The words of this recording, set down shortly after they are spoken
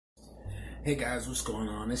Hey guys, what's going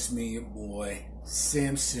on? It's me, your boy,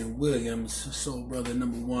 Samson Williams, Soul Brother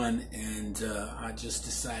 #1, and I just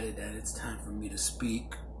decided that it's time for me to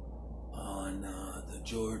speak on the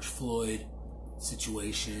George Floyd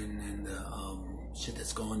situation and the shit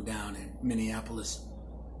that's going down in Minneapolis.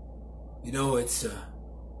 You know, it's a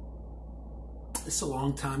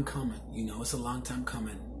long time coming. It's a long time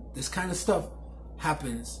coming. This kind of stuff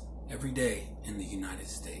happens every day in the United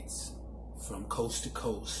States, from coast to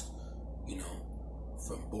coast.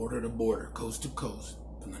 From border to border, coast to coast,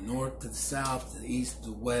 from the north to the south, to the east to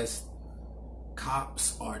the west.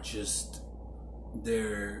 Cops are just,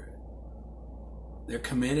 they're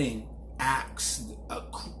committing acts,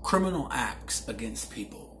 criminal acts against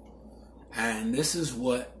people. And this is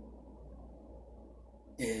what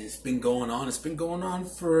has been going on. It's been going on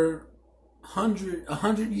for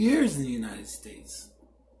 100 years in the United States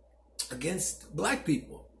against black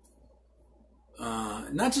people.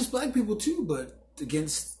 Not just black people too, but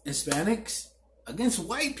against Hispanics, against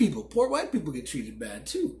white people. Poor white people get treated bad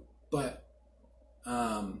too. But,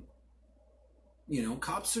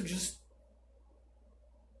 cops are just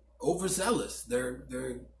overzealous.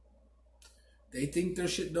 They think their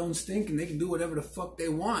shit don't stink and they can do whatever the fuck they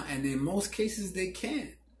want. And in most cases they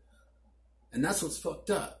can. And that's what's fucked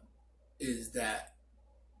up, is that,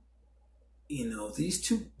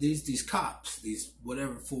 these cops, these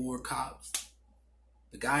whatever 4 cops,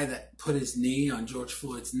 the guy that put his knee on George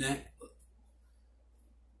Floyd's neck,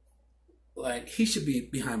 like, he should be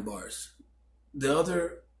behind bars. The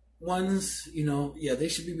other ones, they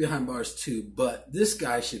should be behind bars too. But this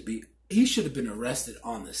guy he should have been arrested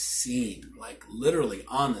on the scene, like literally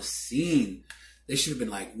on the scene. They should have been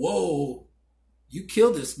like, whoa, you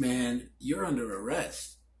killed this man, you're under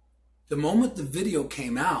arrest. The moment the video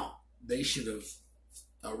came out, they should have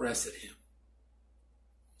arrested him.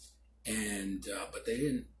 And but they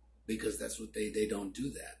didn't, because that's what they don't do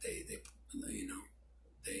that. They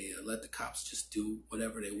let the cops just do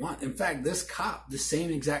whatever they want. In fact, this same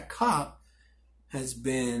exact cop, has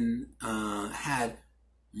been had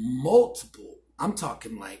multiple, I'm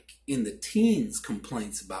talking like in the teens,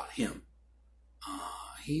 complaints about him.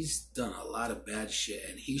 He's done a lot of bad shit,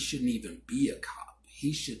 and he shouldn't even be a cop.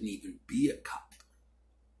 He shouldn't even be a cop.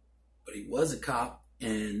 But he was a cop,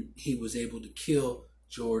 and he was able to kill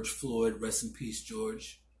George Floyd. Rest in peace,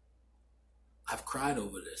 George. I've cried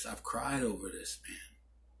over this. I've cried over this, man.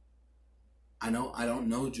 I don't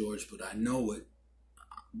know George, but I know it.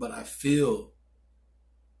 But I feel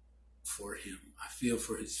for him. I feel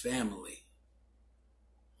for his family.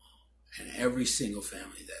 And every single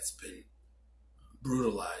family that's been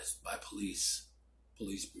brutalized by police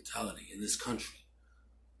brutality in this country.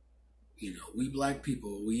 We black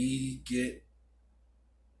people, we get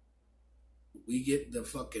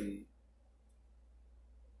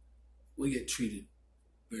treated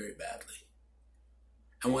very badly.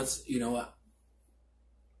 And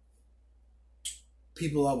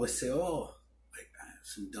people always say, oh, like, I have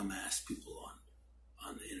some dumbass people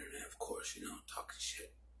on the internet, of course, talking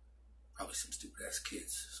shit. Probably some stupid ass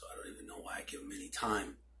kids, so I don't even know why I give them any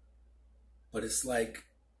time. But it's like,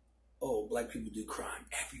 oh, black people do crime.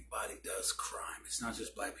 Everybody does crime. It's not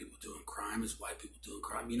just black people doing crime, it's white people doing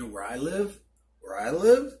crime. Where I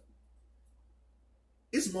live,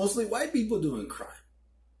 it's mostly white people doing crime.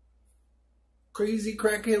 Crazy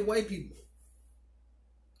crackhead white people.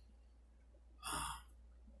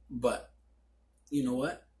 But you know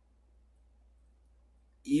what?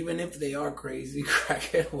 Even if they are crazy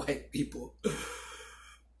crackhead white people,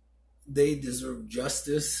 they deserve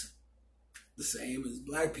justice the same as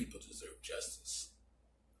black people deserve justice.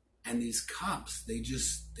 And these cops, they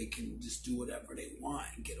can just do whatever they want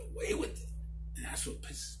and get away with it. And that's what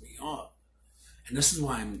pisses me off. And this is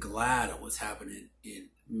why I'm glad at what's happening in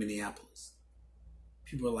Minneapolis.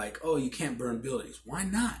 People are like, oh, you can't burn buildings. Why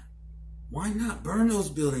not? Why not burn those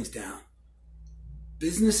buildings down?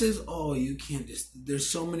 Businesses, oh, you can't there's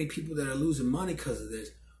so many people that are losing money because of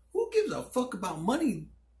this. Who gives a fuck about money?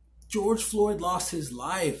 George Floyd lost his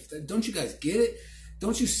life. Don't you guys get it?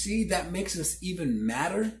 Don't you see that makes us even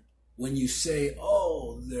matter? When you say,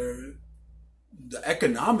 oh, the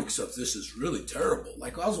economics of this is really terrible.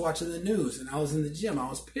 Like, I was watching the news and I was in the gym. I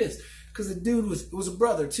was pissed because the dude was a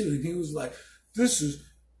brother too. And he was like,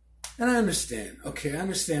 and I understand. Okay, I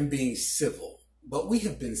understand being civil. But we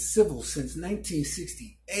have been civil since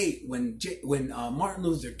 1968 when Martin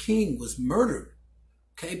Luther King was murdered.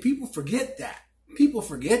 Okay, people forget that. People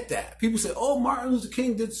say, oh, Martin Luther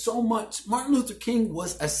King did so much. Martin Luther King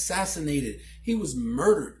was assassinated. He was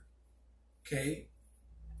murdered. Okay?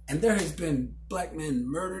 And there has been black men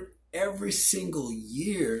murdered every single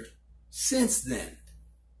year since then.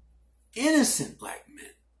 Innocent black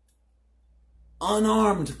men,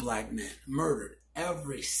 unarmed black men murdered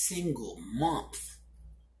every single month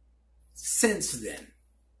since then.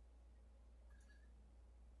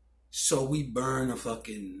 So we burn a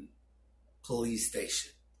fucking police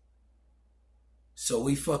station. So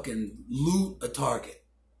we fucking loot a Target.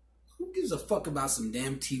 Who gives a fuck about some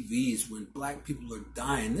damn TVs when black people are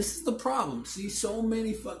dying? This is the problem. See, so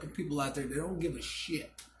many fucking people out there, they don't give a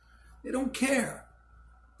shit. They don't care.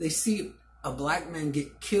 They see a black man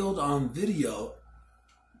get killed on video,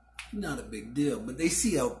 not a big deal. But they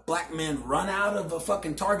see a black man run out of a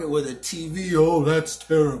fucking Target with a TV. Oh, that's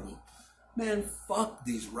terrible. Man, fuck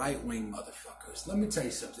these right-wing motherfuckers. Let me tell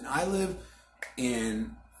you something. I live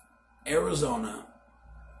in Arizona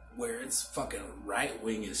where it's fucking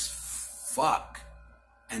right-wing as fuck.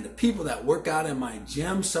 And the people that work out in my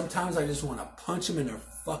gym, sometimes I just want to punch them in their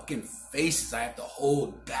fucking faces. I have to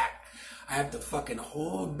hold back. I have to fucking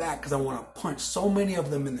hold back because I want to punch so many of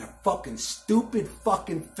them in their fucking stupid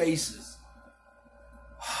fucking faces.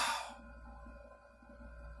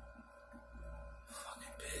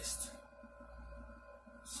 Fucking pissed.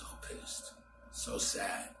 So pissed. So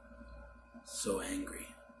sad. So angry.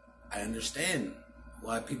 I understand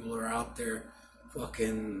why people are out there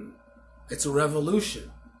fucking... It's a revolution.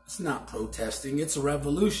 It's not protesting. It's a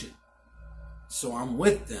revolution. So I'm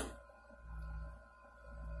with them.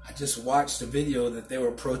 I just watched a video that they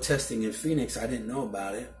were protesting in Phoenix. I didn't know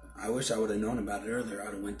about it. I wish I would have known about it earlier.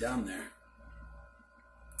 I'd have went down there.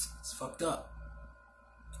 It's fucked up.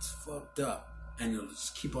 It's fucked up. And it'll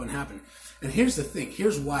just keep on happening. And here's the thing.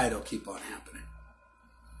 Here's why it'll keep on happening.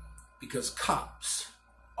 Because cops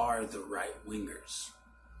are the right wingers.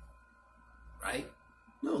 Right?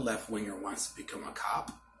 No left winger wants to become a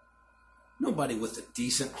cop. Nobody with a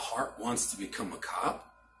decent heart wants to become a cop.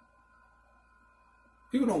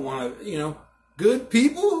 People don't want to, good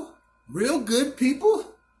people, real good people,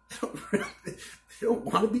 they don't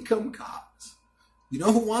want to become cops. You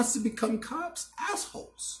know who wants to become cops?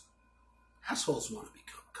 Assholes. Assholes want to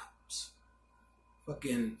become cops.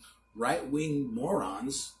 Fucking right-wing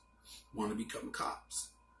morons want to become cops.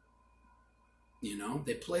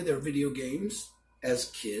 They play their video games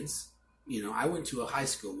as kids. I went to a high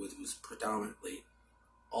school which was predominantly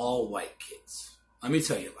all white kids. Let me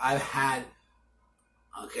tell you, I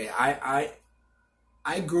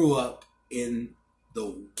grew up in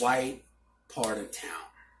the white part of town.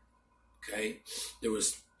 Okay?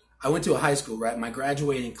 I went to a high school, right? My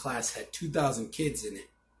graduating class had 2,000 kids in it.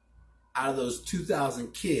 Out of those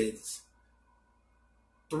 2,000 kids,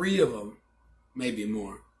 3 of them, maybe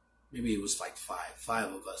more, maybe it was like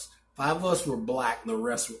 5 of us. 5 of us were black, and the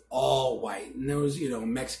rest were all white. And there was,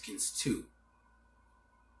 Mexicans too.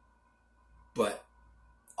 But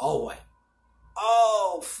all white.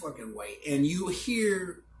 All fucking white. And you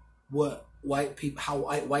hear how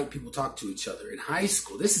white people talk to each other in high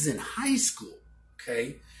school. This is in high school,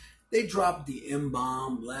 okay? They drop the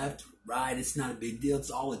M-bomb left, right. It's not a big deal. It's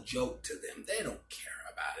all a joke to them. They don't care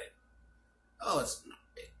about it. Oh, it's not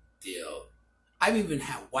a big deal. I've even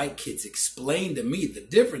had white kids explain to me the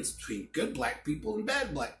difference between good black people and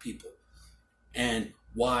bad black people. And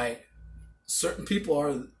why certain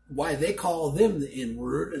people why they call them the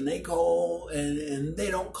N-word and they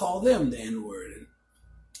don't call them the N-word. And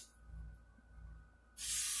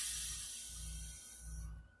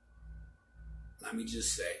let me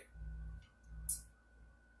just say,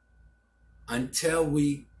 until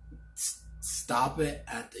we stop it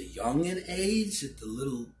at the youngin' age, at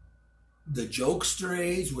the jokester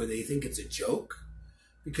age where they think it's a joke,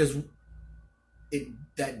 because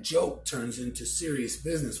that joke turns into serious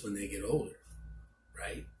business when they get older,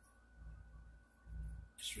 right?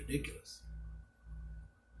 It's ridiculous.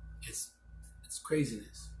 It's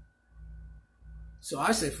craziness. So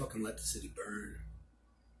I say fucking let the city burn.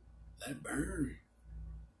 Let it burn.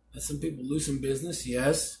 Let some people lose some business,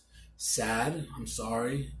 yes. Sad, I'm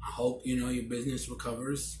sorry. I hope, your business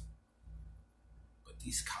recovers. But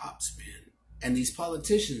these cops, man, and these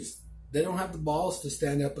politicians, they don't have the balls to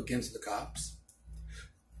stand up against the cops.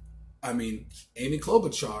 I mean, Amy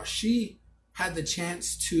Klobuchar, she had the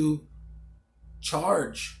chance to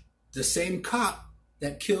charge the same cop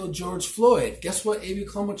that killed George Floyd. Guess what Amy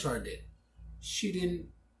Klobuchar did? She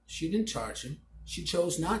didn't charge him. She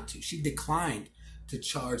chose not to. She declined to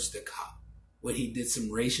charge the cop when he did some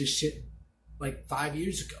racist shit like 5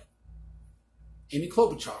 years ago. Amy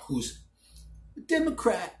Klobuchar, who's a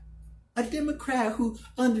Democrat who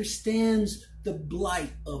understands the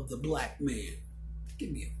blight of the black man.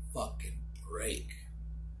 Give me a fucking break.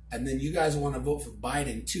 And then you guys want to vote for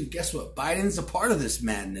Biden too. Guess what? Biden's a part of this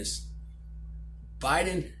madness.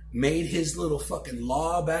 Biden made his little fucking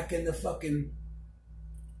law back in the fucking,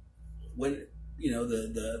 when,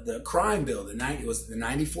 the crime bill, it was the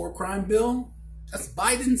 94 crime bill. That's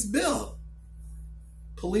Biden's bill.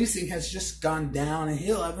 Policing has just gone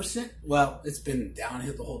downhill ever since. Well, it's been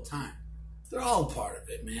downhill the whole time. They're all a part of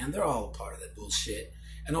it, man. They're all a part of that bullshit.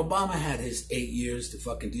 And Obama had his 8 years to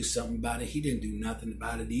fucking do something about it. He didn't do nothing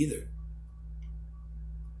about it either.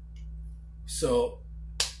 So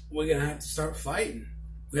we're going to have to start fighting.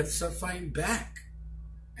 We have to start fighting back.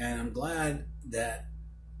 And I'm glad that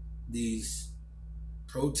these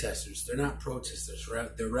protesters, they're not protesters,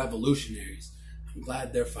 they're revolutionaries. I'm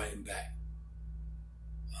glad they're fighting back.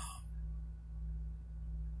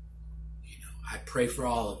 I pray for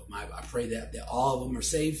all of them. I pray that all of them are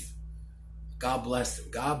safe. God bless them.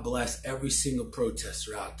 God bless every single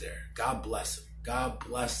protester out there. God bless them. God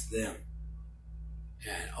bless them.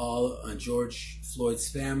 And all George Floyd's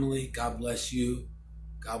family, God bless you.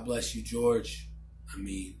 God bless you, George. I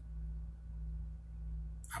mean,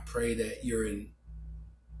 I pray that you're in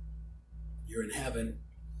heaven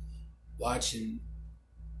watching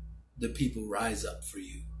the people rise up for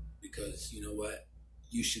you, because you know what?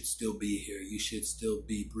 You should still be here. You should still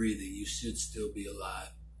be breathing. You should still be alive.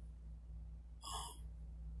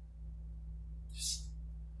 Just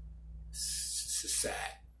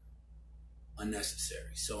sad.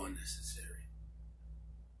 Unnecessary. So unnecessary.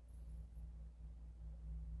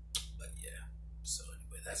 But yeah. So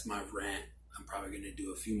anyway, that's my rant. I'm probably going to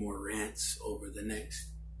do a few more rants over the next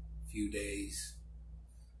few days.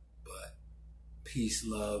 But peace,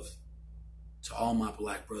 love to all my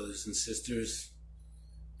black brothers and sisters.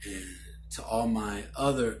 And to all my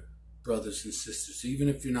other brothers and sisters, even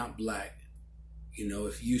if you're not black,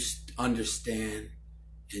 if you understand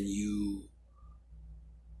and you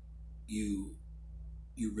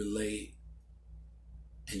relate,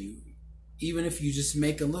 and even if you just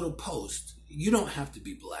make a little post, you don't have to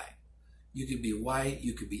be black. You could be white,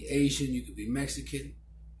 you could be Asian, you could be Mexican.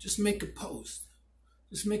 Just make a post.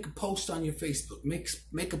 Just make a post on your Facebook.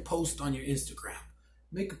 Make a post on your Instagram.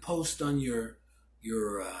 Make a post on your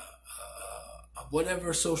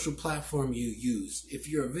whatever social platform you use. If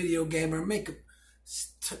you're a video gamer,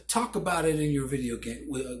 talk about it in your video game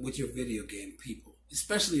with your video game people,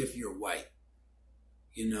 especially if you're white.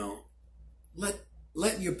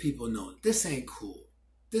 Let your people know this ain't cool.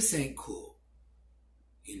 This ain't cool.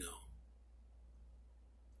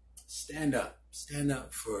 Stand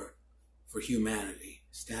up for humanity.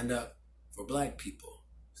 Stand up for black people.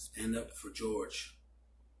 Stand up for George.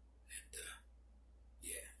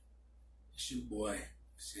 It's your boy,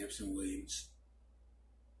 Samson Williams.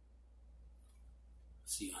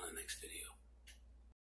 See you on the next video.